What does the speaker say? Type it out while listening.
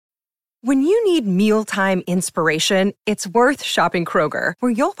When you need mealtime inspiration, it's worth shopping Kroger,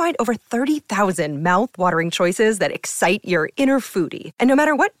 where you'll find over 30,000 mouth-watering choices that excite your inner foodie. And no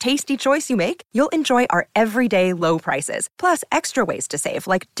matter what tasty choice you make, you'll enjoy our everyday low prices, plus extra ways to save,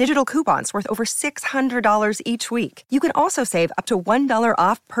 like digital coupons worth over $600 each week. You can also save up to $1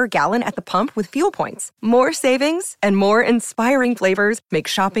 off per gallon at the pump with fuel points. More savings and more inspiring flavors make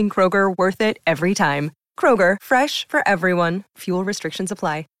shopping Kroger worth it every time. Kroger, fresh for everyone. Fuel restrictions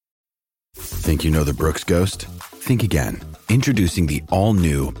apply. Think you know the Brooks Ghost? Think again. Introducing the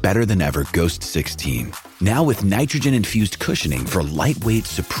all-new, better-than-ever Ghost 16. Now with nitrogen-infused cushioning for lightweight,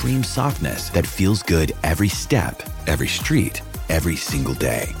 supreme softness that feels good every step, every street, every single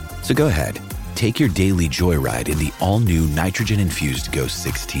day. So go ahead, take your daily joyride in the all-new nitrogen-infused Ghost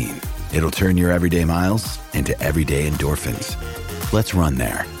 16. It'll turn your everyday miles into everyday endorphins. Let's run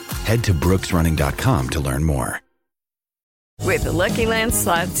there. Head to brooksrunning.com to learn more. With the Lucky Land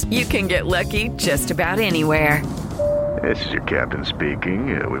Slots, you can get lucky just about anywhere. This is your captain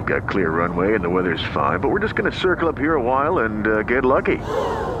speaking. We've got clear runway and the weather's fine, but we're just going to circle up here a while and get lucky.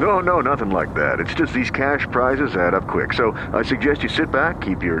 No, nothing like that. It's just these cash prizes add up quick. So I suggest you sit back,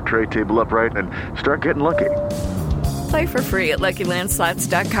 keep your tray table upright, and start getting lucky. Play for free at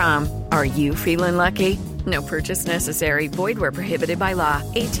LuckyLandSlots.com. Are you feeling lucky? No purchase necessary. Void where prohibited by law.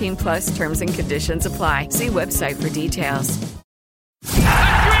 18 plus terms and conditions apply. See website for details. A dream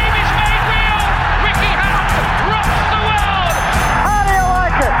is made real. Ricky Hatton rocks the world. How do you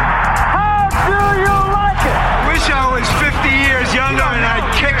like it? How do you like it? Wish I was 50 years younger and I'd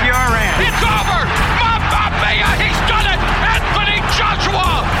kick your ass. It's over. Mamma mia, he's done it. Anthony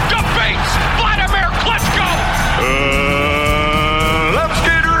Joshua defeats Vladimir Klitschko. Let's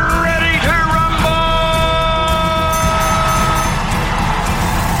get ready to rumble.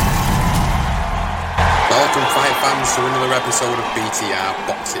 Welcome, fight fans, to another episode of BTR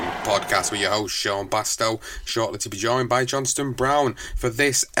Boxing Podcast with your host Sean Bastow, shortly to be joined by Johnston Brown for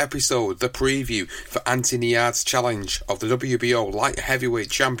this episode, the preview for Anthony Yarde's challenge of the WBO Light Heavyweight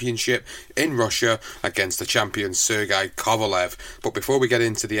Championship in Russia against the champion Sergey Kovalev. But before we get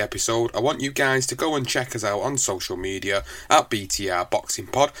into the episode, I want you guys to go and check us out on social media at BTR Boxing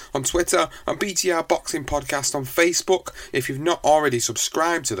Pod on Twitter and BTR Boxing Podcast on Facebook. If you've not already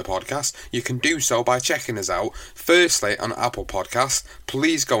subscribed to the podcast, you can do so by checking us out firstly on Apple Podcasts.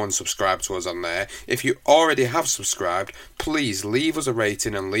 Please go and subscribe to us on there. If you already have subscribed, please leave us a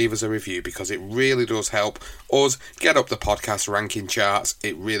rating and leave us a review, because it really does help us get up the podcast ranking charts.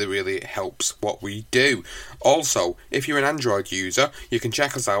 It really helps what we do. Also, if you're an Android user, you can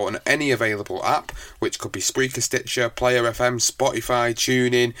check us out on any available app, which could be Spreaker, Stitcher, Player FM, Spotify,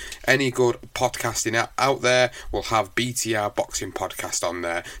 TuneIn. Any good podcasting app out there will have BTR Boxing Podcast on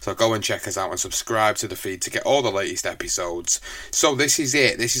there. So go and check us out and subscribe to the feed to get all the latest episodes. So this is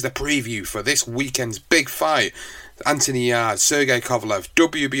it. This is the preview for this weekend's big fight. Anthony Yarde, Sergey Kovalev,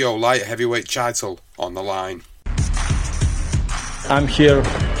 WBO light heavyweight title on the line. I'm here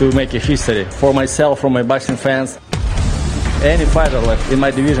to make a history for myself, for my boxing fans. Any fighter left in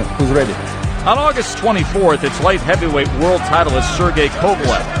my division who's ready. On August 24th, it's light heavyweight world titleist Sergey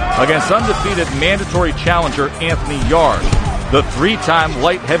Kovalev against undefeated mandatory challenger Anthony Yarde. The three-time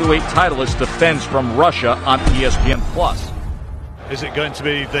light heavyweight titleist defends from Russia on ESPN+. Is it going to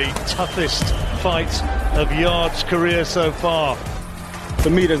be the toughest fight of Yarde's career so far? For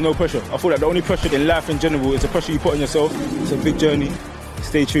me, there's no pressure. I feel like the only pressure in life in general is the pressure you put on yourself. It's a big journey.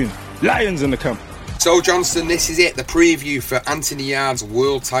 Stay tuned. Lions in the camp. So, Johnston, this is it, the preview for Anthony Yarde's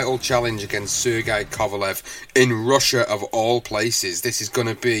world title challenge against Sergey Kovalev in Russia, of all places. This is going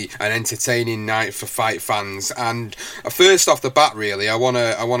to be an entertaining night for fight fans. And first off the bat, really, I want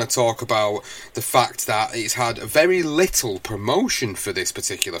to talk about the fact that it's had very little promotion for this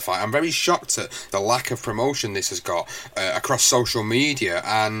particular fight. I'm very shocked at the lack of promotion this has got across social media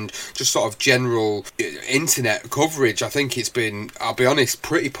and just sort of general internet coverage. I think it's been, I'll be honest,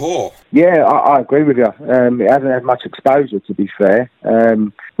 pretty poor. Yeah, I agree with you. It hasn't had much exposure, to be fair.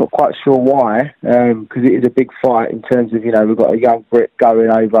 Not quite sure why, because it is a big fight in terms of, we've got a young Brit going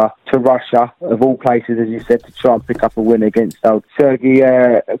over to Russia, of all places, as you said, to try and pick up a win against old Sergey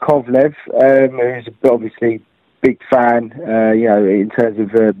Kovalev, who's obviously big fan, in terms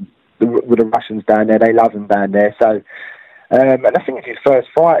of with the Russians down there. They love him down there, so... and I think it's his first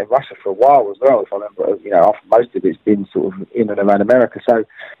fight in Russia for a while as well, if I remember. After most of it's been sort of in and around America. So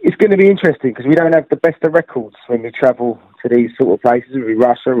it's going to be interesting because we don't have the best of records when we travel to these sort of places, whether it be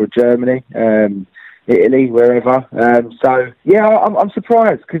Russia or Germany, Italy, wherever. So, yeah, I'm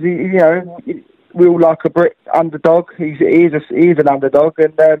surprised because, we all like a Brit underdog. He is an underdog,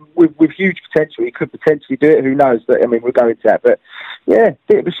 and with huge potential. He could potentially do it. Who knows? But I mean, we'll go into that. But yeah,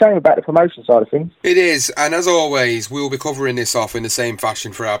 bit of a shame about the promotion side of things. It is, and as always, we'll be covering this off in the same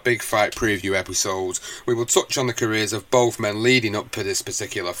fashion for our big fight preview episodes. We will touch on the careers of both men leading up to this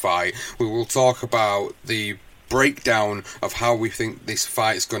particular fight. We will talk about the breakdown of how we think this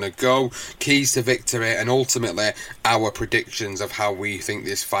fight is going to go, keys to victory, and ultimately our predictions of how we think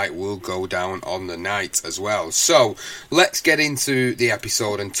this fight will go down on the night as well. So let's get into the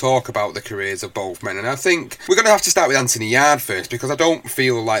episode and talk about the careers of both men. And I think we're going to have to start with Anthony Yarde first, because I don't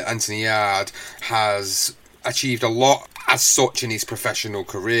feel like Anthony Yarde has achieved a lot as such in his professional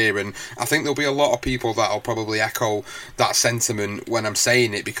career, and I think there'll be a lot of people that'll probably echo that sentiment when I'm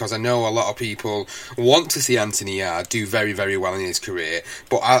saying it, because I know a lot of people want to see Anthony Yarde do very, very well in his career,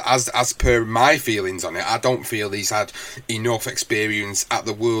 but as per my feelings on it, I don't feel he's had enough experience at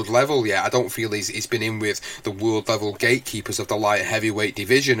the world level yet. I don't feel he's been in with the world level gatekeepers of the light heavyweight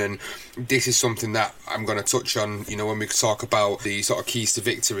division, and this is something that I'm going to touch on, you know, when we talk about the sort of keys to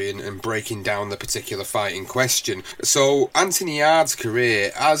victory and breaking down the particular fight in question. So Anthony Yarde's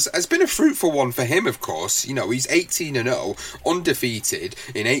career has been a fruitful one for him, of course. You know, he's 18-0, undefeated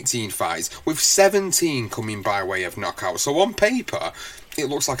in 18 fights, with 17 coming by way of knockout. So on paper, it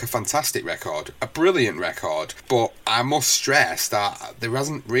looks like a fantastic record, a brilliant record, but I must stress that there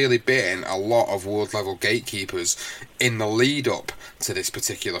hasn't really been a lot of world-level gatekeepers in the lead-up to this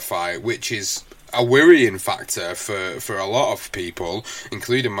particular fight, which is a worrying factor for a lot of people,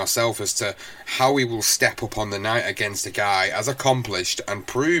 including myself, as to how he will step up on the night against a guy as accomplished and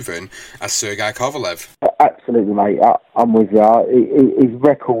proven as Sergey Kovalev. Absolutely, mate. I'm with you. His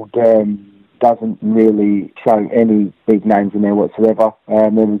record doesn't really show any big names in there whatsoever.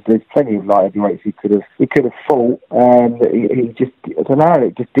 There's plenty of light heavyweights he could have fought. He just, I don't know,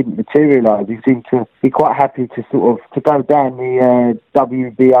 it just didn't materialise. He seemed to be quite happy to to go down the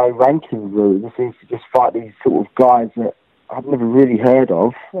WBO ranking route. He seems to just fight these sort of guys that I've never really heard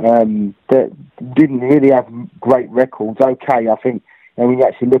of, that didn't really have great records. Okay, I think. And when you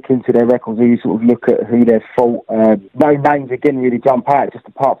actually look into their records, or you sort of look at who they've fought, no names again really jump out, just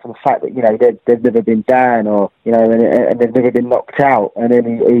apart from the fact that, you know, they've never been down, or, you know, and they've never been knocked out, and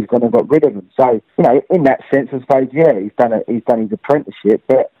then he's gone and got rid of them. So, you know, in that sense, I suppose, yeah, he's done his apprenticeship.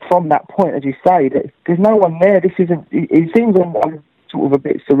 But from that point, as you say, there's no one there. This isn't. It seems sort of a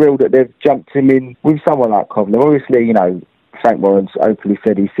bit surreal that they've jumped him in with someone like Kovalev. Obviously, you know, Frank Warren's openly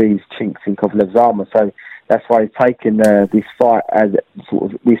said he sees chinks in Kovalev's armour, so that's why he's taken this fight as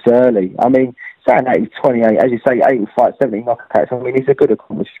sort of this early. I mean, saying that he's 28, as you say, 8 fights, 17 knockouts. I mean, it's a good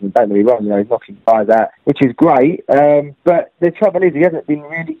accomplishment, don't get me wrong. You know, he's knocking guys out, which is great. But the trouble is, he hasn't been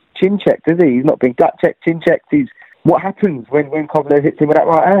really chin-checked, has he? He's not been gut-checked, chin-checked. What happens when Kovalev hits him with that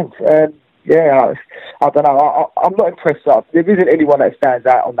right hand? Yeah, I don't know. I'm not impressed. There isn't anyone that stands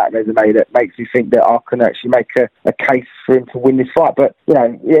out on that resume that makes you think that I can actually make a case for him to win this fight. But, you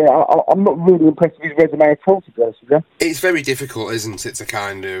know, yeah, I'm not really impressed with his resume at all, to be honest with you. It's very difficult, isn't it, to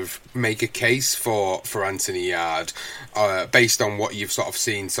kind of make a case for Anthony Yarde based on what you've sort of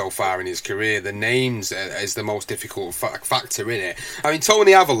seen so far in his career. The names is the most difficult factor in it. I mean,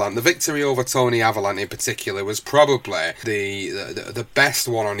 Tony Averlant, the victory over Tony Averlant in particular, was probably the best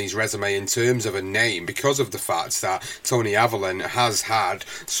one on his resume in terms of a name, because of the fact that Tony Averlant has had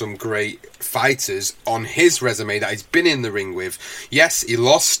some great fighters on his resume that he's been in the ring with. Yes, he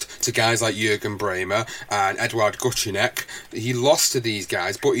lost to guys like Jürgen Bremer and Eduard Gucinek. He lost to these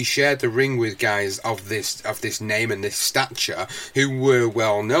guys, but he shared the ring with guys of this name and this stature who were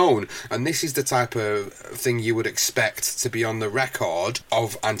well known. And this is the type of thing you would expect to be on the record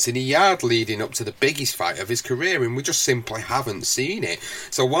of Anthony Yarde leading up to the biggest fight of his career, and we just simply haven't seen it.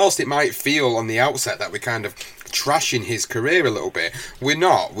 So whilst it might feel on the outset that we're kind of trashing his career a little bit, we're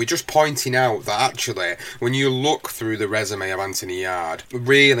not. We're just pointing out that actually, when you look through the resume of Anthony Yarde,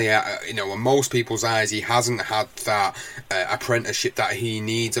 really, you know, in most people's eyes, he hasn't had that apprenticeship that he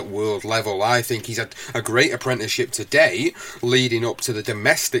needs at world level. I think he's had a great apprenticeship to date, leading up to the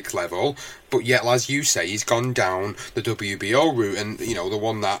domestic level, but yet, as you say, he's gone down the WBO route, and, you know, the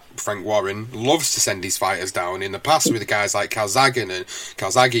one that Frank Warren loves to send his fighters down in the past with guys like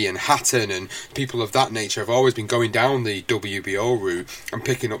Calzaghe and Hatton and people of that nature have always been going down the WBO route and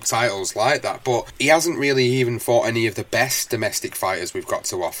picking up titles like that. But he hasn't really even fought any of the best domestic fighters we've got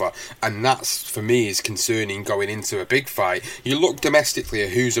to offer, and that's, for me, is concerning going into a big fight. You look domestically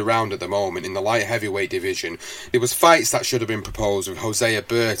at who's around at the moment in the light heavyweight division. There was fights that should have been proposed with Hosea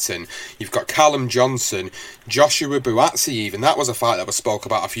Burton. You've got got Callum Johnson, Joshua Buatsi even. That was a fight that was spoke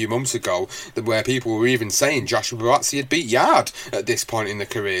about a few months ago, where people were even saying Joshua Buatsi had beat Yard at this point in their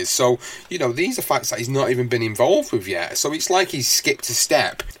careers. So, you know, these are fights that he's not even been involved with yet. So it's like he's skipped a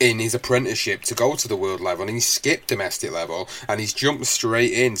step in his apprenticeship to go to the world level, and he's skipped domestic level, and he's jumped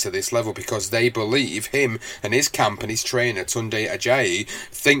straight into this level because they believe, him and his camp and his trainer, Tunde Ajayi,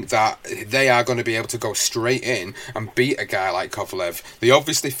 think that they are going to be able to go straight in and beat a guy like Kovalev. They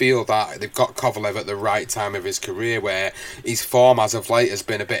obviously feel that they've got Kovalev at the right time of his career, where his form as of late has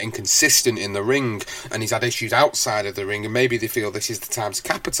been a bit inconsistent in the ring, and he's had issues outside of the ring, and maybe they feel this is the time to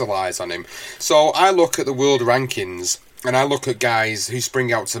capitalise on him. So I look at the world rankings, and I look at guys who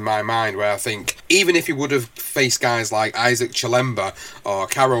spring out to my mind where I think, even if he would have faced guys like Isaac Chilemba or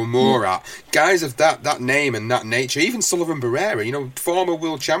Karo Morat, guys of that name and that nature, even Sullivan Barrera, you know, former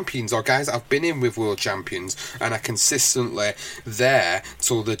world champions or guys that have been in with world champions and are consistently there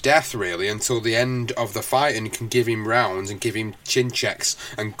till the death, really, until the end of the fight, and can give him rounds and give him chin checks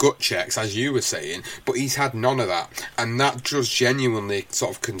and gut checks, as you were saying, but he's had none of that. And that just genuinely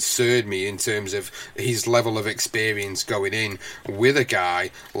sort of concerned me in terms of his level of experience going in with a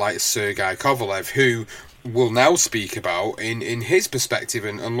guy like Sergey Kovalev, who we'll now speak about in his perspective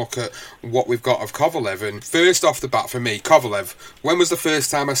and look at what we've got of Kovalev. And first off the bat for me, Kovalev, when was the first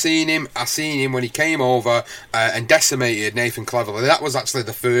time I seen him? I seen him when he came over and decimated Nathan Cleverly. That was actually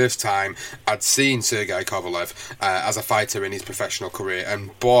the first time I'd seen Sergey Kovalev as a fighter in his professional career,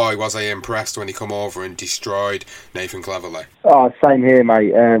 and boy was I impressed when he come over and destroyed Nathan Cleverly. Oh, same here,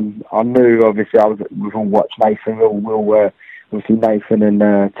 mate. I knew, obviously, we've all watched Nathan. Obviously Nathan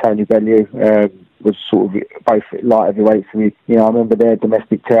and Tony Bellew was sort of both light heavyweights for me. You know, I remember their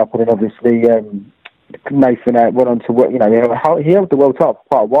domestic title, and obviously Nathan went on to work. You know, he held the world title for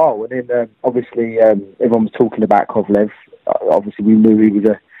quite a while, and then obviously everyone was talking about Kovalev. Obviously, we knew he was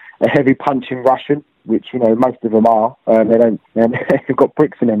a heavy punching Russian, which, you know, most of them are. They've got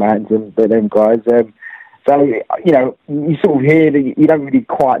bricks in their hands, and them guys. So, you know, you sort of hear that you don't really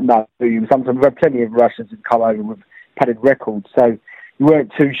quite know. Sometimes we've had plenty of Russians who come over with padded records, so you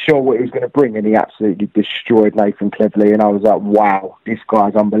weren't too sure what he was going to bring, and he absolutely destroyed Nathan Cleverly, and I was like, wow, this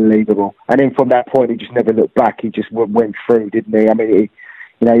guy's unbelievable. And then from that point, he just never looked back. He just went through, didn't he? I mean,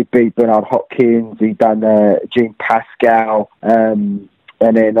 he beat Bernard Hopkins, he done Jean Pascal, and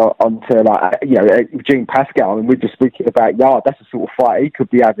then on to, like, you know, Jean Pascal. I mean, we're just speaking about Yard. That's the sort of fight he could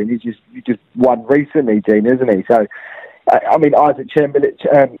be having. He just won recently, Jean, isn't he? So, I mean, Isaac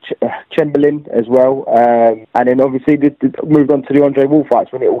Chamberlain as well, and then obviously moved on to the Andre Wall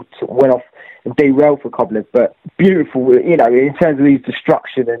fights when it all went off and derailed for Kovalev. But beautiful, you know, in terms of his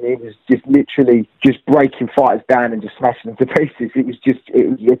destruction, and he was just literally just breaking fighters down and just smashing them to pieces. It was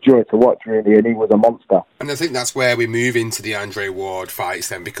a joy to watch, really, and he was a monster. And I think that's where we move into the Andre Ward fights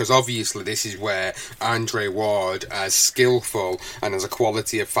then, because obviously this is where Andre Ward, as skillful and as a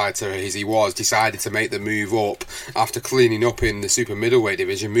quality of fighter as he was, decided to make the move up after cleaning up in the super middleweight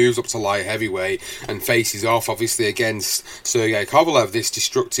division, moves up to light heavyweight and faces off obviously against Sergey Kovalev, this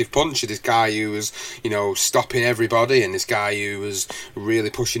destructive puncher, this guy who was, you know, stopping everybody, and this guy who was really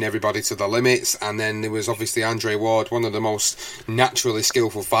pushing everybody to the limits. And then there was obviously Andre Ward, one of the most naturally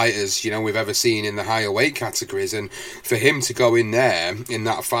skillful fighters, you know, we've ever seen in the higher weight categories, and for him to go in there in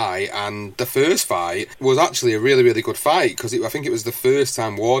that fight, and the first fight was actually a really, really good fight, because I think it was the first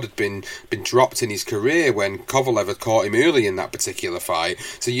time Ward had been dropped in his career when Kovalev had caught him early in that particular fight.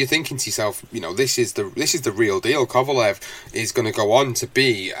 So you're thinking to yourself, you know, this is the real deal. Kovalev is going to go on to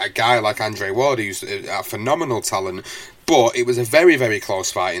be a guy like Andre Ward, who's a phenomenal talent. But it was a very, very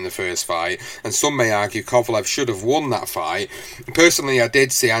close fight in the first fight, and some may argue Kovalev should have won that fight. Personally, I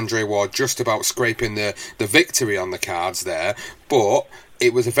did see Andre Ward just about scraping the victory on the cards there, but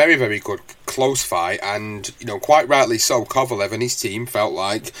it was a very, very good close fight, and, you know, quite rightly so, Kovalev and his team felt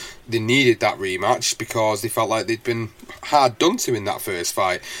like they needed that rematch because they felt like they'd been hard done to in that first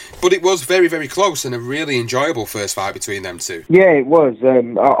fight. But it was very, very close and a really enjoyable first fight between them two. Yeah, it was.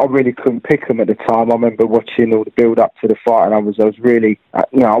 I really couldn't pick them at the time. I remember watching all the build-up to the fight, and I was really,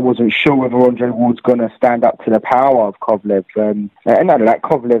 you know, I wasn't sure whether Andre Ward's going to stand up to the power of Kovalev. And none of that.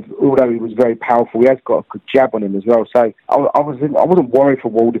 Kovalev, although he was very powerful, he has got a good jab on him as well. So I wasn't worried for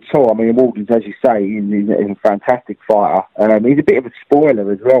Ward at all. I mean, Ward is, as you say, he's a fantastic fighter. He's a bit of a spoiler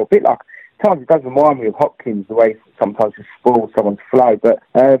as well. A bit like, at times it does remind me of Hopkins, the way sometimes he spoils someone's flow. But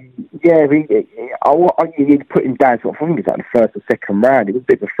yeah, he'd put him down sort of, I think it was like the first or second round. It was a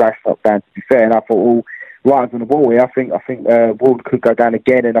bit of a flash knockdown, to be fair. And I thought, well, right on the ball here. I think Ward could go down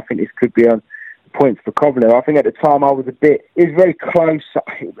again, and I think this could be on points for Kovalev. I think at the time it was very close.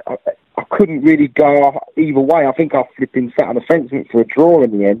 I I couldn't really go either way. I think I flipping sat on the fence, went for a draw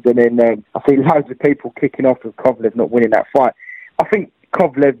in the end, and then I see loads of people kicking off with Kovalev not winning that fight. I think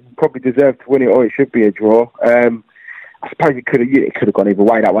Kovalev probably deserved to win it, or it should be a draw. I suppose it could have gone either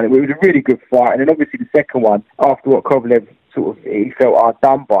way, that one. It was a really good fight, and then obviously the second one, after what Kovalev he felt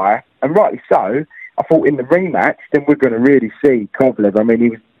done by, and rightly so, I thought in the rematch, then we're going to really see Kovalev. I mean, he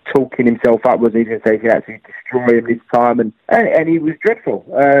was talking himself up, wasn't he? He was going to say he could actually destroy him this time, and he was dreadful.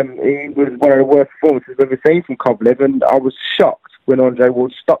 He was one of the worst performances I've ever seen from Kovalev, and I was shocked when Andre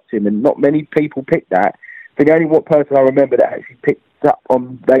Ward stopped him, and not many people picked that. But the only one person I remember that actually picked up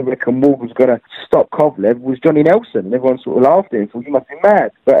on they reckon Ward was going to stop Kovalev was Johnny Nelson, and everyone sort of laughed at him and thought, you must be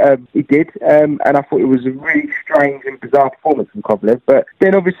mad. But he did, and I thought it was a really strange and bizarre performance from Kovalev. But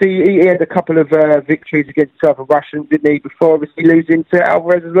then obviously he had a couple of victories against other Russians, didn't he, before obviously losing to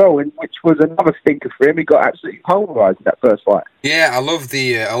Alvarez as well, which was another stinker for him. He got absolutely pulverised in that first fight. Yeah, I love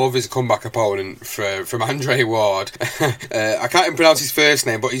his comeback opponent from Andre Ward. I can't even pronounce his first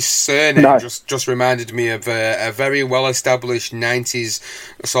name, but his surname just reminded me of a very well-established 90s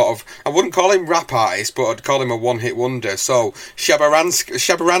sort of, I wouldn't call him rap artist, but I'd call him a one-hit wonder. So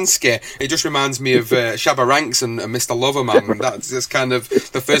Shabaransky, it just reminds me of Shabba Ranks and Mr. Loverman. That's kind of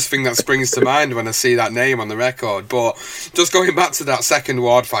the first thing that springs to mind when I see that name on the record. But just going back to that second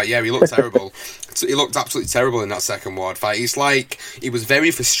Ward fight, yeah, he looked terrible. He looked absolutely terrible in that second Ward fight. He's like, he was very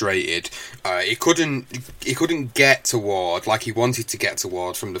frustrated. He couldn't get to Ward like he wanted to get to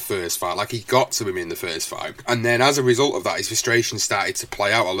Ward from the first fight, like he got to him in the first fight. And then as a result of that, his frustration started to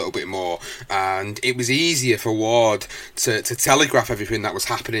play out a little bit more, and it was easier for Ward to telegraph everything that was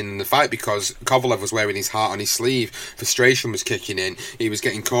happening in the fight because Kovalev was wearing his heart on his sleeve. Frustration was kicking in. He was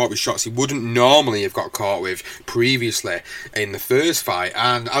getting caught with shots he wouldn't normally have got caught with previously in the first fight,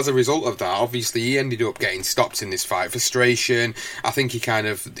 and as a result of that, obviously he ended up getting stopped in this fight. Frustration. I think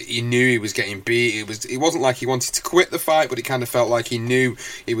he knew he was getting beat. It wasn't like he wanted to quit the fight, but it kind of felt like he knew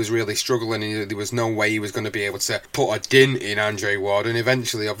he was really struggling and there was no way he was going to be able to put a dint in Andre Ward. And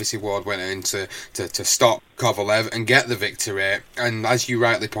eventually, obviously, Ward went in to stop Kovalev and get the victory. And as you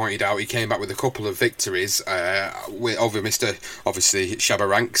rightly pointed out, he came back with a couple of victories over Mr. obviously Shabba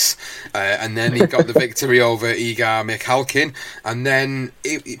Ranks, and then he got the victory over Igor Mikhalkin. And then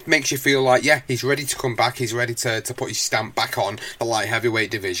it makes you feel like, yeah, he's ready to come back. He's ready to put his stamp back on the light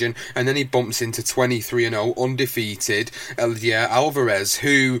heavyweight division. And then he bumps into 23-0 undefeated Eleider Alvarez,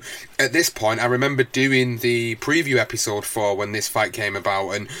 who at this point, I remember doing the preview episode for when this fight came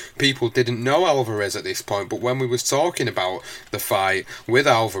about, and people didn't know Alvarez at this point. But when we was talking about the fight with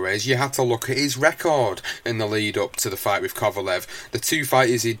Alvarez, you had to look at his record in the lead up to the fight with Kovalev. The two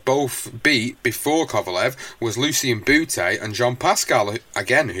fighters he'd both beat before Kovalev was Lucien Bute and Jean Pascal,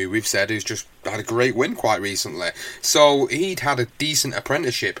 again, who we've said who's just had a great win quite recently. So he'd had a decent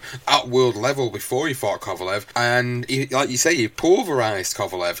apprenticeship at world level before he fought Kovalev, and he, like you say, he pulverised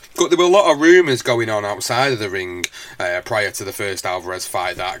Kovalev. But there were a lot of rumours going on outside of the ring prior to the first Alvarez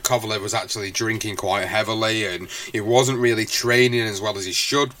fight that Kovalev was actually drinking quite heavily and he wasn't really training as well as he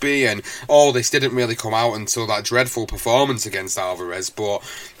should be, and all this didn't really come out until that dreadful performance against Alvarez. But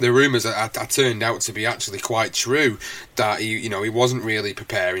the rumours are turned out to be actually quite true, that he wasn't really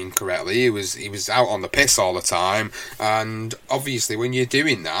preparing correctly. He was out on the piss all the time, and obviously when you're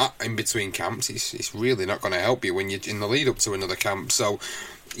doing that in between camps, it's really not going to help you when you're in the lead up to another camp. So,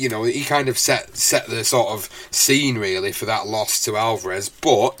 he kind of set the sort of scene really for that loss to Alvarez.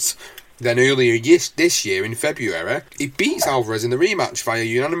 But then earlier this year in February, he beats Alvarez in the rematch via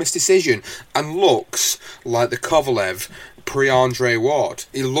unanimous decision and looks like the Kovalev pre-Andre Ward.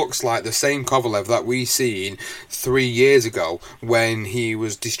 He looks like the same Kovalev that we seen 3 years ago when he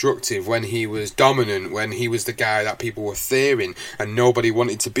was destructive, when he was dominant, when he was the guy that people were fearing and nobody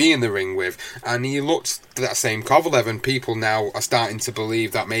wanted to be in the ring with. And he looks that same Kovalev, and people now are starting to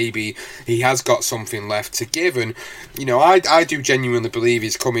believe that maybe he has got something left to give. And I do genuinely believe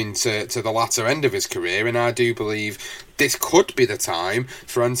he's coming to the latter end of his career, and I do believe this could be the time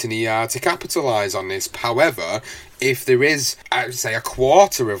for Anthony Yarde to capitalise on this. However, if there is, I would say, a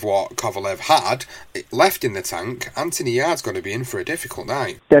quarter of what Kovalev had left in the tank, Anthony Yarde's going to be in for a difficult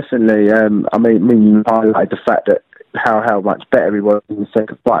night. Definitely. I mean, you highlight the fact that how much better he was in the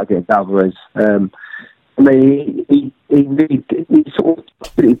second fight against Alvarez. I mean, he sort of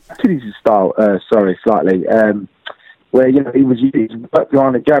put his style, slightly. Where he was worked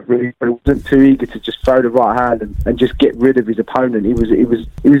behind the jab really, but he wasn't too eager to just throw the right hand and just get rid of his opponent. He was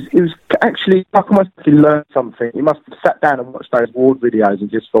actually, I must have learned something. He must have sat down and watched those Ward videos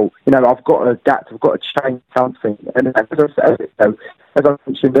and just thought, I've got to adapt, I've got to change something. And as I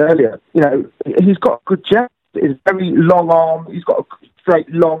mentioned earlier, he's got a good jab. He's very long arm. He's got a good straight,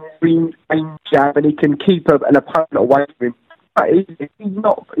 long range jab, and he can keep an opponent away from him. But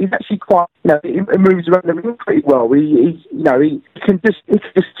he's actually quite, he moves around the ring pretty well. He can just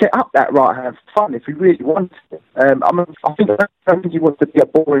set up that right hand front if he really wants to. I don't think he wants to be a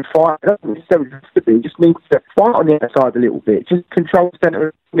boring fighter. He doesn't necessarily have to be. He just needs to fight on the outside a little bit. Just control the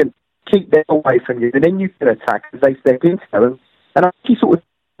centre and keep them away from you, and then you can attack as they step into them. And I think he sort of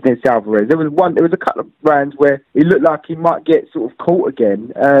against Alvarez. There was a couple of rounds where it looked like he might get sort of caught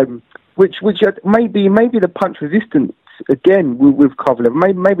again, which maybe the punch resistance again with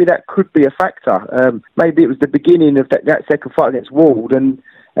Kovalev. Maybe that could be a factor. Maybe it was the beginning of that second fight against Ward, and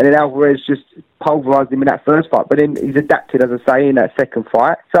then Alvarez just pulverised him in that first fight. But then he's adapted, as I say, in that second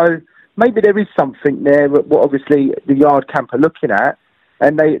fight. So maybe there is something there. What obviously the Yard camp are looking at.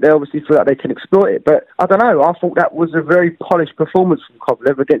 And they obviously feel like they can exploit it. But I don't know, I thought that was a very polished performance from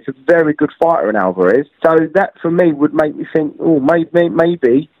Kovalev against a very good fighter in Alvarez. So that, for me, would make me think,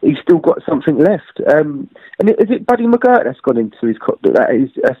 maybe he's still got something left. And is it Buddy McGirt that's gone into his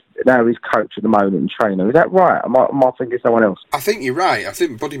now his coach at the moment and trainer? Is that right? Am I thinking someone else? I think you're right. I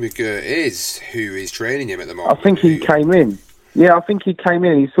think Buddy McGirt is who is training him at the moment. I think he came in. Yeah, I think he came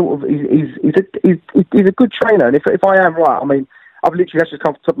in. He's a good trainer. And if I am right, I mean, I've literally, that's just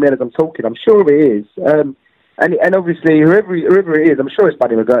come off the top of my head as I'm talking. I'm sure he is. And obviously, whoever he is, I'm sure it's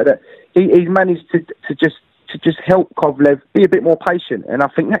Buddy McGirt, that he's managed to just help Kovalev be a bit more patient. And I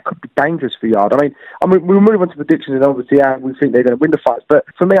think that could be dangerous for Yard. I mean, we'll move on to predictions and obviously how we think they're going to win the fights. But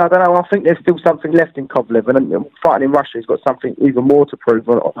for me, I don't know. I think there's still something left in Kovalev. And fighting in Russia, he's got something even more to prove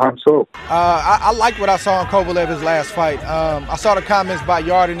on home soil. I like what I saw in Kovalev his last fight. I saw the comments by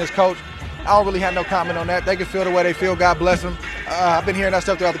Yard and his coach. I don't really have no comment on that. They can feel the way they feel. God bless them. I've been hearing that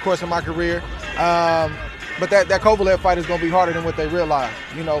stuff throughout the course of my career. But that Kovalev fight is going to be harder than what they realize.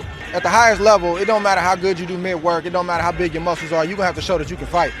 At the highest level, it don't matter how good you do mid-work. It don't matter how big your muscles are. You're going to have to show that you can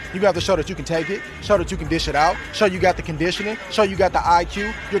fight. You're going to have to show that you can take it, show that you can dish it out, show you got the conditioning, show you got the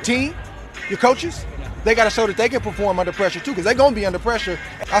IQ. Your team, your coaches, they got to show that they can perform under pressure too, because they're going to be under pressure.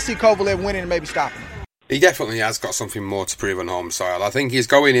 I see Kovalev winning and maybe stopping. He definitely has got something more to prove on home soil. I think he's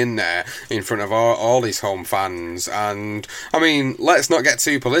going in there in front of all his home fans. And, I mean, let's not get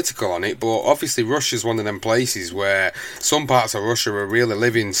too political on it, but obviously Russia's one of them places where some parts of Russia are really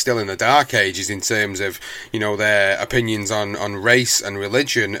living still in the dark ages in terms of, their opinions on race and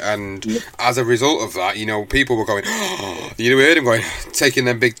religion. And as a result of that, people were going, you heard him going, taking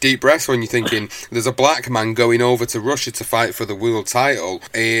them big deep breaths when you're thinking, there's a black man going over to Russia to fight for the world title.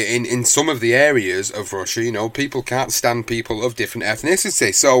 In some of the areas of Russia, people can't stand people of different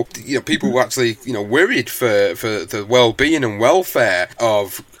ethnicity. So, people were actually, worried for the well-being and welfare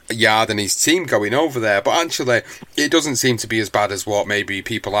of Yard and his team going over there. But actually, it doesn't seem to be as bad as what maybe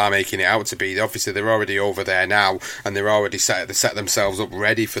people are making it out to be. Obviously, they're already over there now, and they're already set themselves up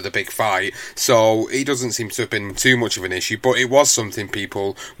ready for the big fight. So, it doesn't seem to have been too much of an issue, but it was something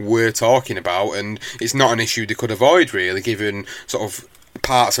people were talking about, and it's not an issue they could avoid, really, given sort of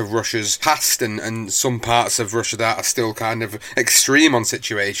parts of Russia's past and some parts of Russia that are still kind of extreme on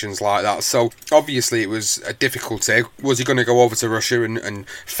situations like that. So obviously it was a difficulty. Was he going to go over to Russia and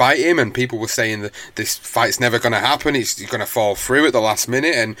fight him? And people were saying that this fight's never going to happen, it's going to fall through at the last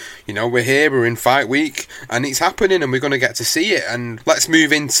minute, and we're here, we're in fight week, and it's happening, and we're going to get to see it. And let's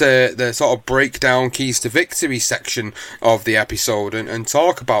move into the sort of breakdown keys to victory section of the episode and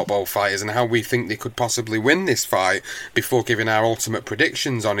talk about both fighters and how we think they could possibly win this fight before giving our ultimate predictions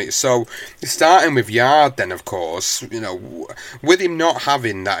on it. So starting with Yard then, of course, with him not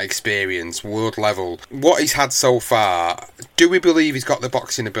having that experience world level, what he's had so far, do we believe he's got the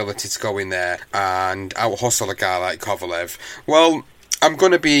boxing ability to go in there and out hustle a guy like Kovalev? Well, I'm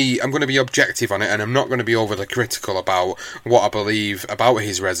going to be objective on it, and I'm not going to be overly critical about what I believe about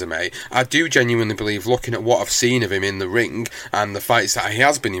his resume. I do genuinely believe, looking at what I've seen of him in the ring and the fights that he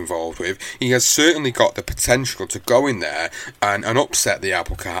has been involved with, he has certainly got the potential to go in there and upset the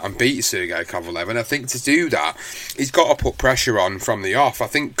apple cart and beat Sergey Kovalev. And I think to do that, he's got to put pressure on from the off. I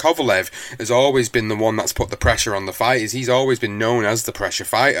think Kovalev has always been the one that's put the pressure on the fighters. He's always been known as the pressure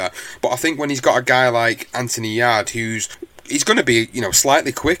fighter. But I think when he's got a guy like Anthony Yard, he's going to be,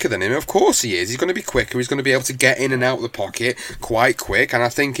 slightly quicker than him. Of course he is. He's going to be quicker. He's going to be able to get in and out of the pocket quite quick. And I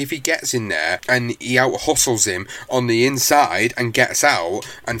think if he gets in there and he out-hustles him on the inside and gets out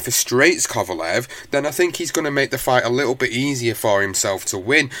and frustrates Kovalev, then I think he's going to make the fight a little bit easier for himself to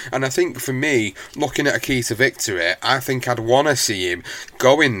win. And I think for me, looking at a key to victory, I think I'd want to see him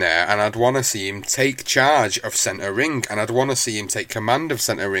go in there and I'd want to see him take charge of centre ring, and I'd want to see him take command of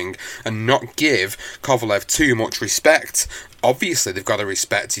centre ring and not give Kovalev too much respect. Obviously, they've got to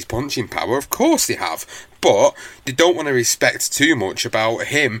respect his punching power. Of course they have. but they don't want to respect too much about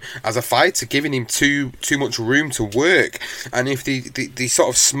him as a fighter, giving him too much room to work. And if they sort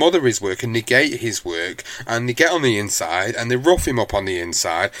of smother his work and negate his work, and they get on the inside and they rough him up on the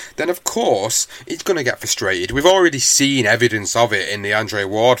inside, then of course he's going to get frustrated. We've already seen evidence of it in the Andre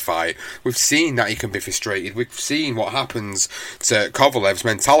Ward fight. We've seen that he can be frustrated. We've seen what happens to Kovalev's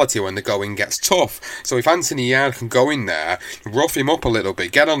mentality when the going gets tough. So if Anthony Yarde can go in there, rough him up a little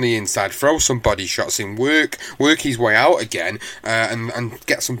bit, get on the inside, throw some body shots in, work his way out again, and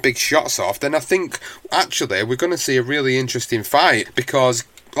get some big shots off, then I think actually we're going to see a really interesting fight, because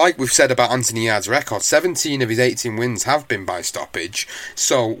like we've said about Anthony Yarde's record, 17 of his 18 wins have been by stoppage,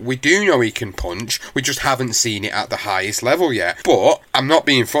 so we do know he can punch, we just haven't seen it at the highest level yet. But I'm not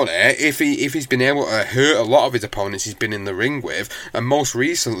being funny, if he's been able to hurt a lot of his opponents he's been in the ring with, and most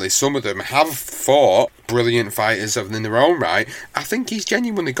recently some of them have fought brilliant fighters in their own right, I think he's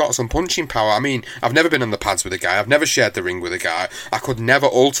genuinely got some punching power. I mean, I've never been on the pads with a guy, I've never shared the ring with a guy, I could never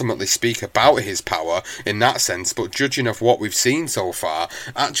ultimately speak about his power in that sense, but judging of what we've seen so far,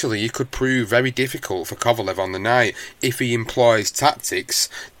 actually it could prove very difficult for Kovalev on the night if he employs tactics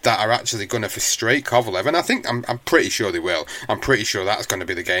that are actually going to frustrate Kovalev, and I think I'm pretty sure they will. I'm pretty sure that's going to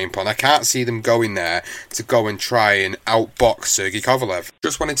be the game plan. I can't see them going there to go and try and outbox Sergey Kovalev.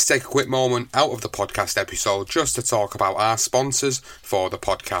 Just wanted to take a quick moment out of the podcast episode just to talk about our sponsors for the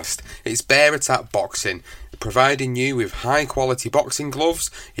podcast. It's Bear Attack Boxing, providing you with high quality boxing gloves,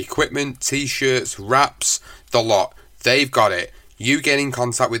 equipment, t-shirts, wraps, the lot. They've got it. You get in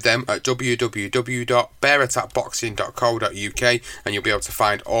contact with them at www.bearattackboxing.co.uk and you'll be able to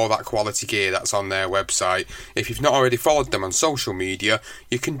find all that quality gear that's on their website. If you've not already followed them on social media,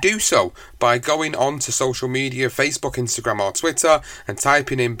 you can do so by going on to social media, Facebook, Instagram or Twitter, and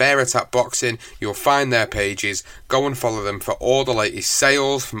typing in Bear Attack Boxing. You'll find their pages. Go and follow them for all the latest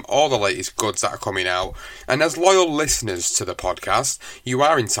sales from all the latest goods that are coming out. And as loyal listeners to the podcast, you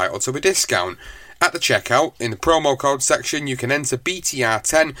are entitled to a discount. At the checkout, in the promo code section, you can enter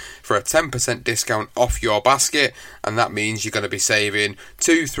BTR10 for a 10% discount off your basket, and that means you're going to be saving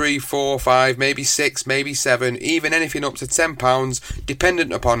 2, 3, 4, 5, maybe 6, maybe 7, even anything up to £10,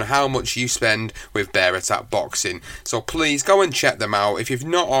 dependent upon how much you spend with Bear Attack Boxing. So please go and check them out. If you've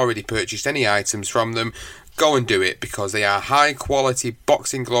not already purchased any items from them, go and do it, because they are high quality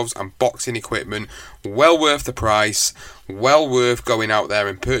boxing gloves and boxing equipment, well worth the price, well worth going out there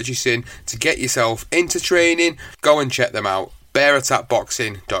and purchasing to get yourself into training. Go and check them out,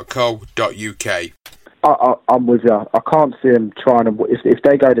 bearattackboxing.co.uk. I'm with you. I can't see him trying to. If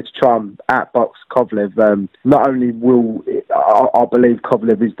they go to try and outbox Kovalev, not only will I believe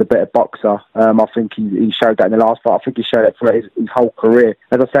Kovalev is the better boxer. I think he showed that in the last fight. I think he showed that throughout his whole career.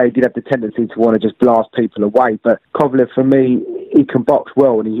 As I say, he did have the tendency to want to just blast people away. But Kovalev, for me, he can box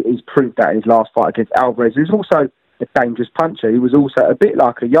well, and he's proved that in his last fight against Alvarez. He's also a dangerous puncher. He was also a bit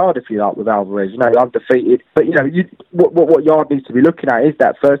like a Yarde, if you like, with Alvarez. You know, undefeated. But you know, what Yarde needs to be looking at is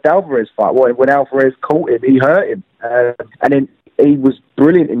that first Alvarez fight. When Alvarez caught him, he hurt him, and then he was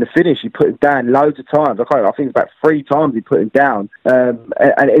brilliant in the finish. He put him down loads of times. I think it's about 3 times he put him down, and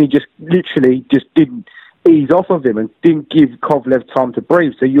he just literally just didn't ease off of him and didn't give Kovalev time to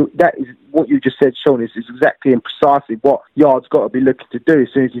breathe. So that is what you just said, Sean. Is exactly and precisely what Yarde's got to be looking to do.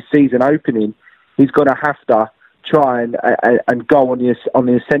 As soon as he sees an opening, he's going to have to try and go on the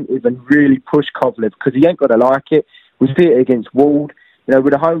incentive and really push Kovalev, because he ain't going to like it. We see it against Ward. You know,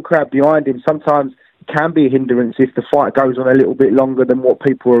 with a home crowd behind him, sometimes it can be a hindrance if the fight goes on a little bit longer than what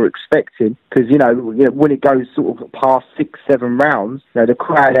people are expecting. Because you know, when it goes sort of past 6-7 rounds, you know, the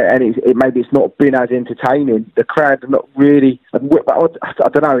crowd, and maybe it's not been as entertaining. The crowd are not really. I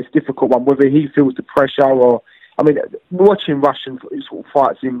don't know. It's a difficult one, whether he feels the pressure or. I mean, watching Russian sort of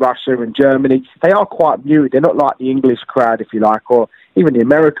fights in Russia and Germany, they are quite muted. They're not like the English crowd, if you like, or even the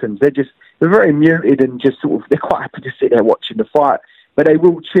Americans. They're very muted and just sort of, they're quite happy to sit there watching the fight. But they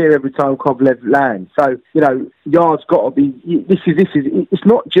will cheer every time Kovalev lands. So, you know, Yarde's got to be. It's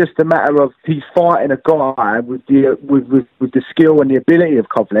not just a matter of he's fighting a guy with the skill and the ability of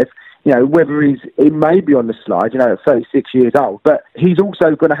Kovalev. You know, whether he may be on the slide, you know, at 36 years old, but he's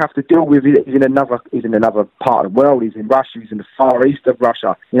also going to have to deal with it. He's in another part of the world. He's in Russia. He's in the far east of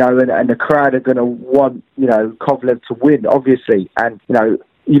Russia. You know, and the crowd are going to want, you know, Kovalev to win, obviously. And you know,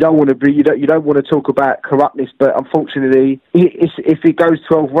 you don't want to talk about corruptness, but unfortunately, if it goes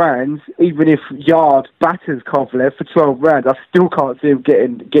 12 rounds, even if Yarde batters Kovalev for 12 rounds, I still can't see him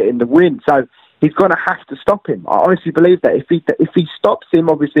getting the win. So. He's going to have to stop him. I honestly believe that. If he stops him,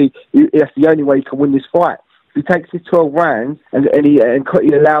 obviously, that's the only way he can win this fight. If he takes his 12 rounds and he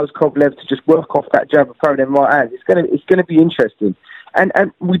allows Kovalev to just work off that jab and throw them right hands, it's going to be interesting. And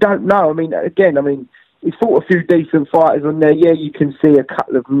we don't know. I mean, again, He's fought a few decent fighters on there. Yeah, you can see a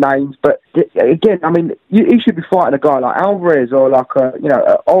couple of names, but again, I mean, he should be fighting a guy like Alvarez or like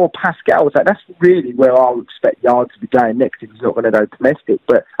or Pascal. So that's really where I would expect Yarde to be going next if he's not going to go domestic.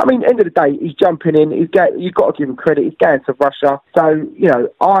 But I mean, end of the day, he's jumping in. You've got to give him credit. He's going to Russia, so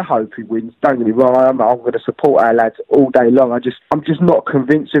I hope he wins. Don't get me wrong. I'm going to support our lads all day long. I'm just not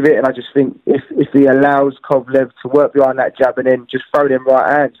convinced of it, and I just think if he allows Kovalev to work behind that jab and then just throw them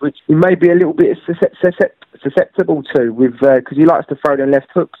right hands, which he may be a little bit susceptible to, with because he likes to throw them left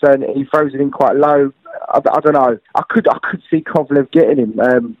hooks and he throws it in quite low. I don't know. I could see Kovalev getting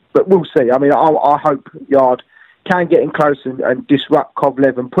him, but we'll see. I mean, I hope Yarde can get in close and disrupt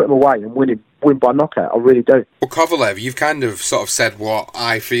Kovalev and put him away and win by knockout. I really do. Well, Kovalev, you've kind of sort of said what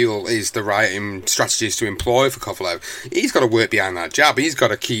I feel is the right strategies to employ for Kovalev. He's got to work behind that jab. He's got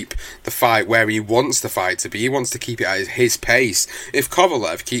to keep the fight where he wants the fight to be. He wants to keep it at his pace. If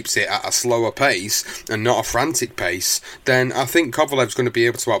Kovalev keeps it at a slower pace and not a frantic pace, then I think Kovalev's going to be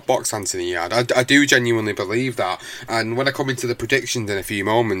able to outbox Anthony Yarde. I do genuinely believe that. And when I come into the predictions in a few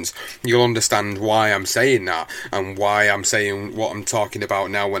moments, you'll understand why I'm saying that and why I'm saying what I'm talking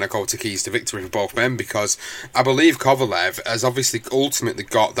about now when I go to keys to victory for both men, because I believe Kovalev has obviously ultimately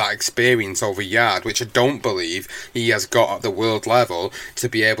got that experience over Yarde, which I don't believe he has got at the world level to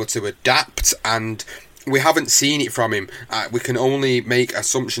be able to adapt, and we haven't seen it from him. We can only make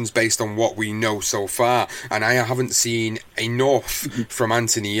assumptions based on what we know so far, and I haven't seen enough from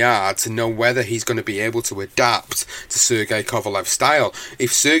Anthony Yarde to know whether he's going to be able to adapt to Sergey Kovalev's style.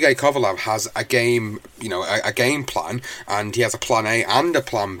 If Sergey Kovalev has a game, a game plan, and he has a plan A and a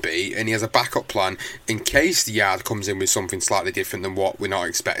plan B, and he has a backup plan in case Yarde comes in with something slightly different than what we're not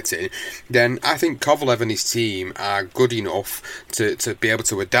expecting, then I think Kovalev and his team are good enough to be able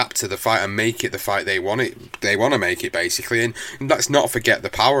to adapt to the fight and make it the fight they want to make it, basically. And let's not forget the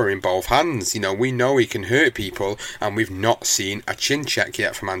power in both hands. We know he can hurt people, and we've not seen a chin check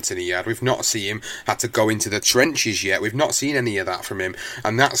yet from Anthony Yarde. We've not seen him have to go into the trenches yet. We've not seen any of that from him,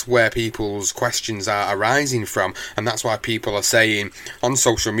 and that's where people's questions are arising from, and that's why people are saying on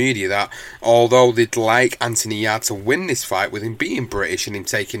social media that although they'd like Anthony Yarde to win this fight with him being British and him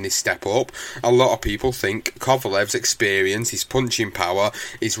taking this step up, a lot of people think Kovalev's experience, his punching power,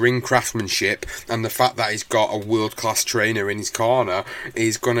 his ring craftsmanship, and the fact that he's got a world-class trainer in his corner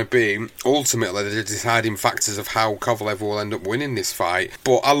is going to be ultimately the deciding factors of how Kovalev will end up winning this fight.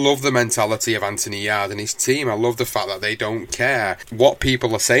 But I love the mentality of Anthony Yarde and his team. I love the fact that they don't care what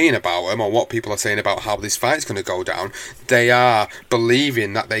people are saying about him or what people are saying about how this fight's going to go down. They are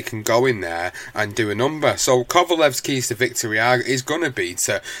believing that they can go in there and do a number. So Kovalev's keys to victory is going to be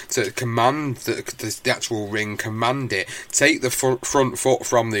to command the actual ring, command it, take the front foot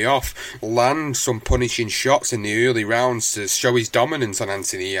from the off, land some punishing shots in the early rounds to show his dominance on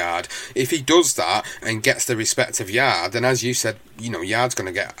Anthony Yarde. If he does that and gets the respect of Yarde, then as you said, Yarde's going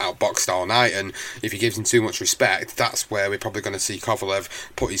to get outboxed all night, and if he gives him too much respect, that's where we're probably going to see Kovalev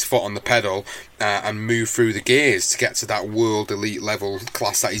put his foot on the pedal and move through the gears to get to that world elite level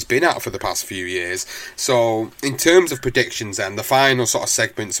class that he's been at for the past few years. So in terms of predictions then, the final sort of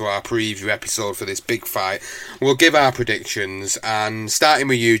segment to our preview episode for this big fight, we'll give our predictions, and starting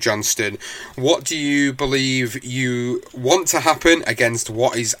with you, Johnston, what do you believe you want to happen against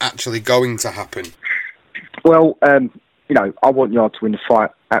what is actually going to happen? Well, I want Yarde to win the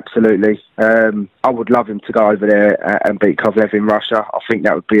fight, absolutely. I would love him to go over there and beat Kovalev in Russia. I think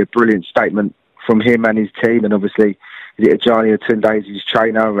that would be a brilliant statement from him and his team, and obviously Ajani Otunde is his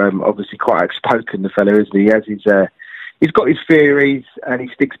trainer. Obviously quite outspoken, the fellow, isn't he? He's got his theories and he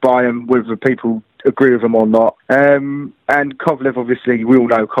sticks by them, whether people agree with him or not. And Kovalev, obviously, we all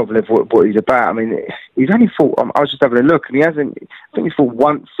know Kovalev, what he's about. I mean, he's only fought, I was just having a look, and I think he's fought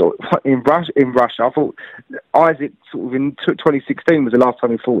once in Russia. I thought Isaac, sort of in 2016, was the last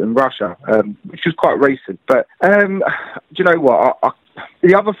time he fought in Russia, which was quite recent. But do you know what?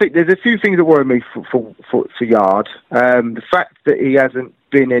 The other thing, there's a few things that worry me for Yarde. The fact that he hasn't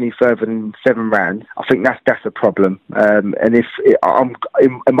been any further than 7 rounds, I think that's a problem. And if I'm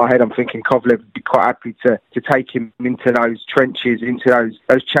in my head, I'm thinking Kovalev would be quite happy to take him into those trenches, into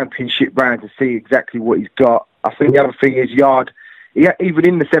those championship rounds, to see exactly what he's got. I think the other thing is Yarde. Even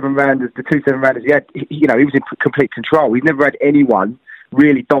in the 7 rounders, the 2 7-rounders, he was in complete control. He's never had anyone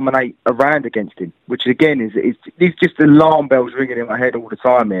really dominate a round against him, which again is just alarm bells ringing in my head all the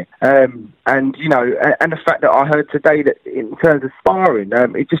time here. And the fact that I heard today that in terms of sparring,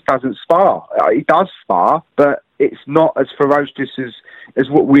 it just doesn't spar. He does spar, but it's not as ferocious as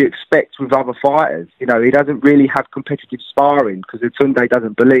what we expect with other fighters. You know, he doesn't really have competitive sparring because Tunde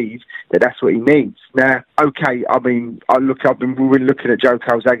doesn't believe that that's what he needs. Now, okay, I mean, we've been looking at Joe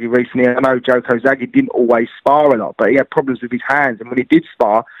Calzaghe recently. I know Joe Calzaghe didn't always spar a lot, but he had problems with his hands, and when he did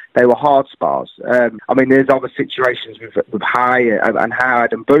spar, they were hard spars. I mean, there's other situations with Hay and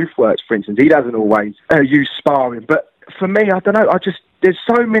Howard and Boothworth, for instance. He doesn't always use sparring, but for me, I don't know. There's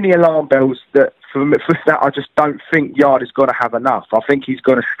so many alarm bells that for that I just don't think Yarde is going to have enough. I think he's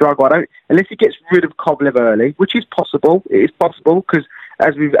going to struggle. Unless he gets rid of Kovalev early, which is possible. It is possible because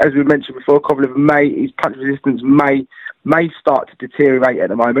as we mentioned before, Kovalev his punch resistance may start to deteriorate at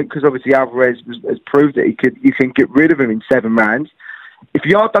the moment because obviously Alvarez has proved that you can get rid of him in 7 rounds. If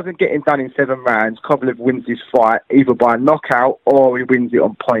Yarde doesn't get him done in 7 rounds, Kovalev wins this fight either by a knockout or he wins it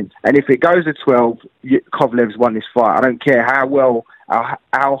on points. And if it goes to 12, Kovalev's won this fight. I don't care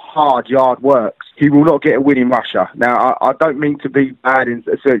how hard Yarde works. He will not get a win in Russia. Now, I don't mean to be bad and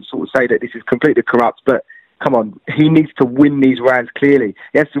sort of say that this is completely corrupt, but come on, he needs to win these rounds clearly.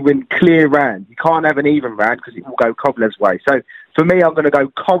 He has to win clear rounds. You can't have an even round because it will go Kovalev's way. So for me, I'm going to go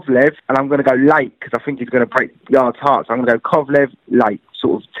Kovalev, and I'm going to go late because I think he's going to break Yarde's heart. So I'm going to go Kovalev late,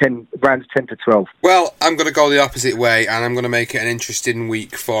 sort of rounds 10 to 12. Well, I'm going to go the opposite way, and I'm going to make it an interesting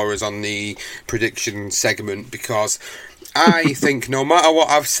week for us on the prediction segment because I think no matter what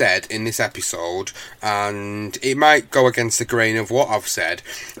I've said in this episode, and it might go against the grain of what I've said,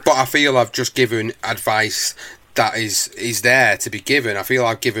 but I feel I've just given advice that is there to be given. I feel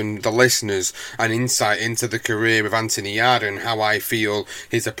I've given the listeners an insight into the career of Anthony Yarde and how I feel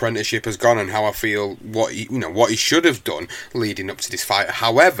his apprenticeship has gone and how I feel what he should have done leading up to this fight.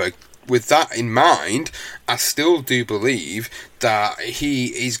 However, with that in mind, I still do believe that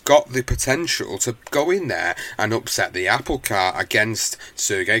he's got the potential to go in there and upset the apple cart against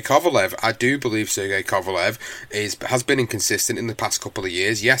Sergey Kovalev. I do believe Sergey Kovalev has been inconsistent in the past couple of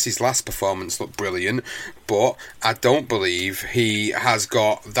years. Yes, his last performance looked brilliant, but I don't believe he has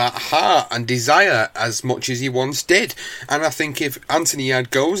got that heart and desire as much as he once did. And I think if Anthony Yarde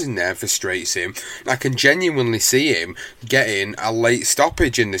goes in there and frustrates him, I can genuinely see him getting a late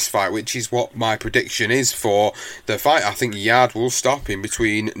stoppage in this fight, which is what my prediction is for the fight. I think Yarde will stop him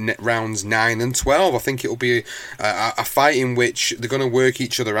between rounds 9 and 12. I think it will be a fight in which they're going to work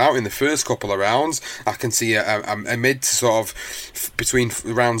each other out in the first couple of rounds. I can see a mid to sort of between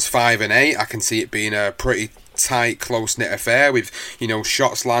rounds 5 and 8. I can see it being a pretty tight, close-knit affair with,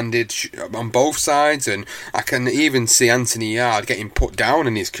 shots landed on both sides, and I can even see Anthony Yarde getting put down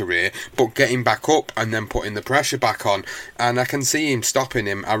in his career, but getting back up and then putting the pressure back on, and I can see him stopping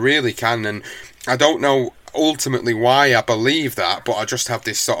him. I really can, and I don't know ultimately why I believe that, but I just have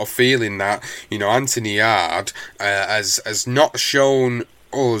this sort of feeling that, Anthony Yarde has not shown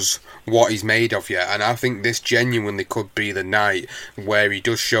us what he's made of yet, and I think this genuinely could be the night where he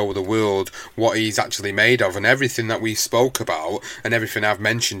does show the world what he's actually made of, and everything that we spoke about and everything I've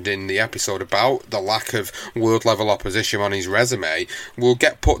mentioned in the episode about the lack of world level opposition on his resume will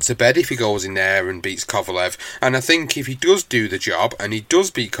get put to bed if he goes in there and beats Kovalev. And I think if he does do the job and he does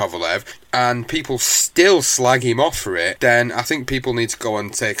beat Kovalev and people still slag him off for it, then I think people need to go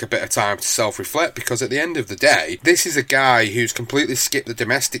and take a bit of time to self-reflect, because at the end of the day, this is a guy who's completely skipped the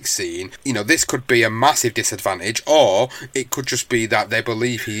domestic scene. This could be a massive disadvantage, or it could just be that they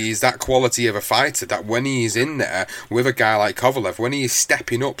believe he is that quality of a fighter, that when he is in there with a guy like Kovalev, when he is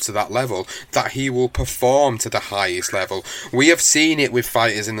stepping up to that level, that he will perform to the highest level. We have seen it with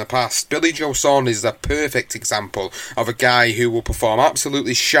fighters in the past. Billy Joe Saunders is a perfect example of a guy who will perform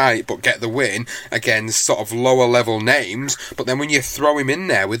absolutely shite but get the win against sort of lower level names, but then when you throw him in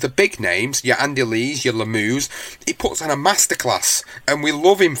there with the big names, your Andy Lees, your Lemieux, he puts on a masterclass, and we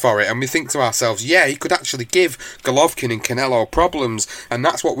love him for it, and we think to ourselves, yeah, he could actually give Golovkin and Canelo problems, and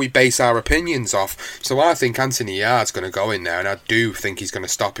that's what we base our opinions off. So I think Anthony Yarde's going to go in there, and I do think he's going to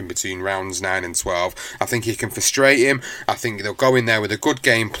stop him between rounds 9 and 12. I think he can frustrate him. I think they'll go in there with a good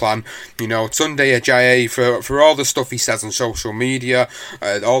game plan. Tunde Ajayi, for all the stuff he says on social media,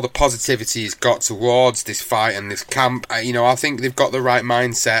 all the positivity he's got towards this fight and this camp, I think they've got the right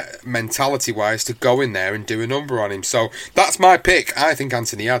mindset, mentality-wise, to go in there and do a number on him. So that's my pick. I think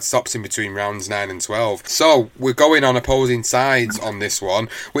Anthony Yarde stops him between rounds 9 and 12. So we're going on opposing sides on this one,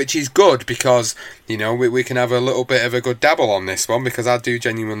 which is good because, we can have a little bit of a good dabble on this one, because I do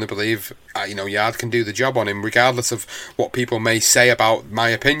genuinely believe, Yarde can do the job on him, regardless of what people may say about my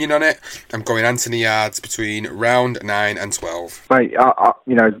opinion on it. I'm going Anthony Yarde between round 9 and 12. Mate,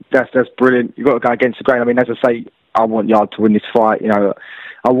 that's brilliant. You've got to go against the grain. I mean, as I say, I want Yarde to win this fight.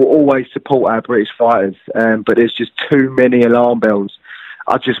 I will always support our British fighters, but there's just too many alarm bells.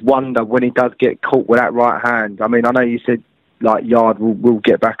 I just wonder when he does get caught with that right hand. I mean, I know you said like Yarde will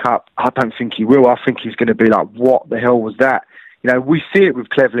get back up. I don't think he will. I think he's going to be like, what the hell was that? You know, we see it with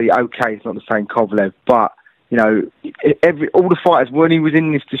Cleverly. Okay, it's not the same Kovalev, but you know, all the fighters, when he was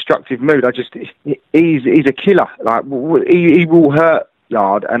in this destructive mood, he's a killer. Like he will hurt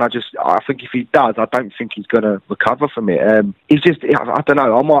Yarde, and I think if he does, I don't think he's going to recover from it. I don't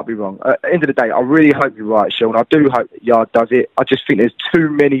know. I might be wrong. At the end of the day, I really hope you're right, Sean. I do hope that Yarde does it. I just think there's too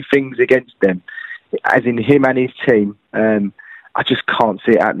many things against them, as in him and his team. I just can't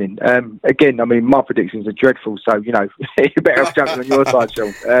see it happening. Again, I mean, my predictions are dreadful, so, you know, you better have jumped on your side,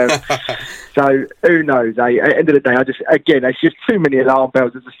 Sean. So, who knows, eh? At the end of the day, it's just too many alarm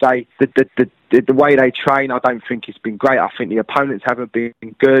bells, as I say. The way they train, I don't think it's been great. I think the opponents haven't been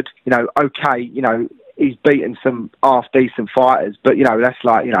good. You know, okay, you know, he's beaten some half-decent fighters, but, you know, that's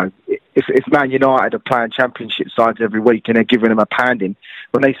like, you know, if Man United are playing championship sides every week and they're giving them a pounding,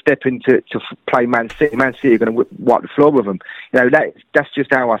 when they step into play Man City are going to wipe the floor with them. You know, that's just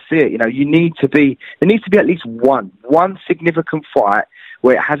how I see it. You know, there needs to be at least one significant fight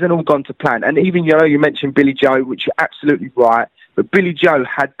where it hasn't all gone to plan. And even, you know, you mentioned Billy Joe, which you're absolutely right. But Billy Joe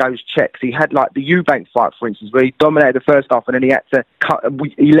had those checks. He had like the Eubank fight, for instance, where he dominated the first half and then he had to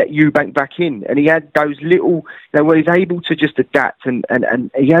he let Eubank back in. And he had those little, you know, where he's able to just adapt and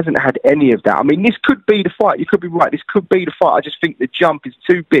he hasn't had any of that. I mean, this could be the fight. You could be right. This could be the fight. I just think the jump is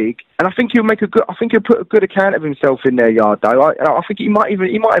too big. And I think he'll put a good account of himself in there, Yarde, though. I think he might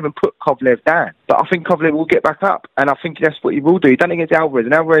even put Kovalev down. But I think Kovalev will get back up. And I think that's what he will do. He's done it against Alvarez.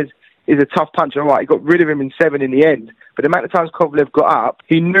 And Alvarez is a tough puncher. All right, he got rid of him in 7 in the end. But the amount of times Kovalev got up,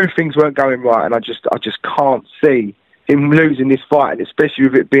 he knew things weren't going right, and I just can't see him losing this fight, and especially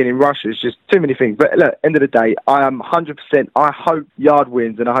with it being in Russia. It's just too many things. But look, end of the day, I am 100%. I hope Yarde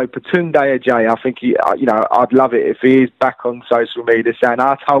wins, and I hope Batunde Ajay. I think I'd love it if he is back on social media saying,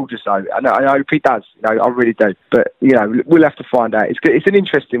 "I told you so." I hope he does. You know, I really do. But you know, we'll have to find out. It's an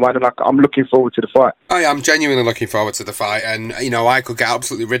interesting one, and I'm looking forward to the fight. I'm genuinely looking forward to the fight, and you know, I could get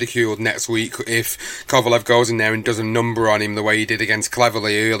absolutely ridiculed next week if Kovalev goes in there and does a number on him the way he did against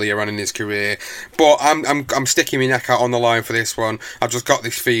Cleverly earlier on in his career. But I'm sticking my neck out on the line for this one. I've just got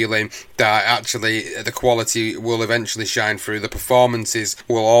this feeling that actually the quality will eventually shine through. The performances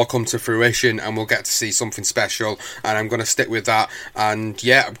will all come to fruition, and we'll get to see something special. And I'm going to stick with that. And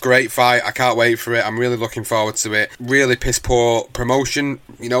yeah, great fight. I can't wait for it. I'm really looking forward to it. Really piss poor promotion.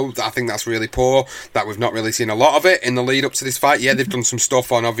 You know, I think that's really poor. That we've not really seen a lot of it in the lead up to this fight. Yeah, they've done some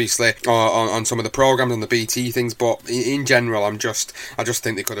stuff on obviously on some of the programs, on the BT things, but in general, I just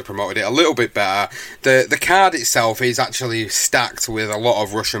think they could have promoted it a little bit better. The card itself is actually stacked with a lot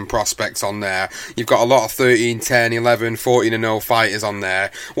of Russian prospects on there. You've got a lot of 13, 10, 11, 14-0 fighters on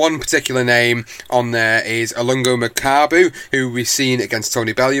there. One particular name on there is Ilunga Makabu, who we've seen against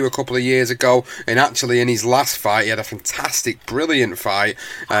Tony Bellew a couple of years ago, and actually in his last fight he had a fantastic, brilliant fight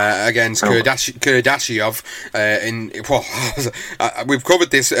against Kardashev. We've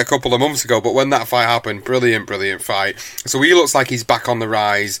covered this a couple of months ago, but when that fight happened, brilliant fight. So he looks like he's back on the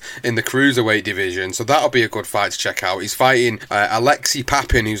rise in the cruiserweight division, so that'll be a good fight to check out. He's fighting Alexei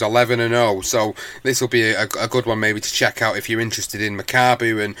Papin, who's 11-0, so this will be a good one maybe to check out if you're interested in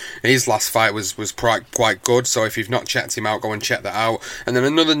Makabu, and his last fight was quite good, so if you've not checked him out, go and check that out. And then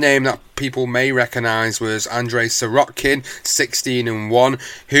another name that people may recognise was Andrei Sirotkin, 16-1,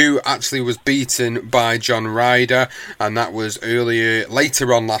 who actually was beaten by John Ryder, and that was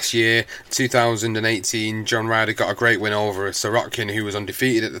later on last year, 2018. John Ryder got a great win over Sirotkin, who was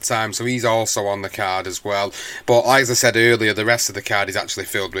undefeated at the time, so he's also on the card as well. But as I said earlier, the rest of the card is actually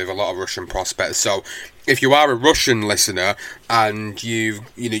filled with a lot of Russian prospects, so if you are a Russian listener and you're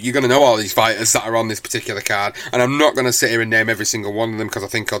going to know all these fighters that are on this particular card, and I'm not going to sit here and name every single one of them because I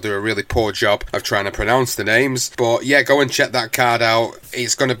think I'll do a really poor job of trying to pronounce the names, but yeah, go and check that card out.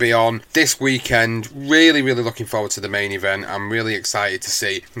 It's going to be on this weekend. Really looking forward to the main event. I'm really excited to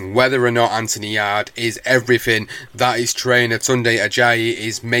see whether or not Anthony Yarde is everything that his trainer Tunde Ajayi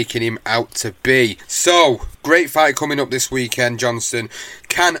is making him out to be. So, great fight coming up this weekend, Johnston.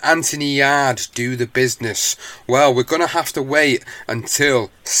 Can Anthony Yarde do the business? Well, we're going to have to wait until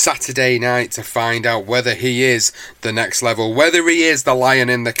Saturday night to find out whether he is the next level, whether he is the lion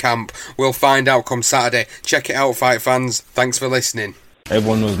in the camp. We'll find out come Saturday. Check it out, fight fans. Thanks for listening.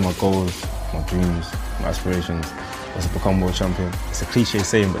 Everyone knows my goals, my dreams, my aspirations was to become world champion. It's a cliche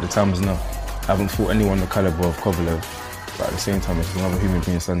saying, but the time is now. I haven't fought anyone the calibre of Kovalev, but at the same time, it's another human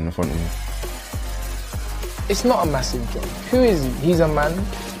being standing in front of me. It's not a massive job. Who is he? He's a man,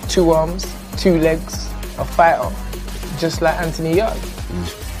 2 arms, 2 legs, a fighter, just like Anthony Yarde.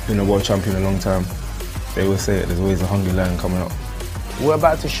 He's been a world champion a long time. They always say it, there's always a hungry lion coming up. We're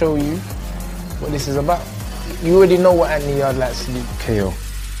about to show you what this is about. You already know what Anthony Yard likes to do. KO.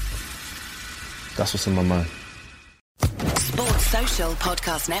 That's what's in my mind. Sports Social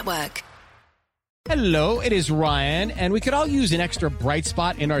Podcast Network. Hello, it is Ryan, and we could all use an extra bright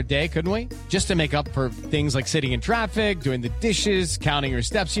spot in our day, couldn't we? Just to make up for things like sitting in traffic, doing the dishes, counting your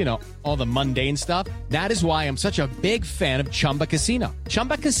steps, you know, all the mundane stuff. That is why I'm such a big fan of Chumba Casino.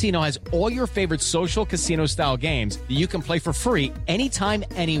 Chumba Casino has all your favorite social casino-style games that you can play for free anytime,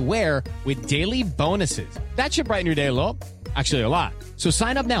 anywhere with daily bonuses. That should brighten your day a little. Actually, a lot. So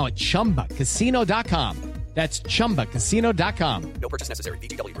sign up now at ChumbaCasino.com. That's ChumbaCasino.com. No purchase necessary.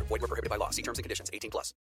 VGW Group. Void where prohibited by law. See terms and conditions. 18+.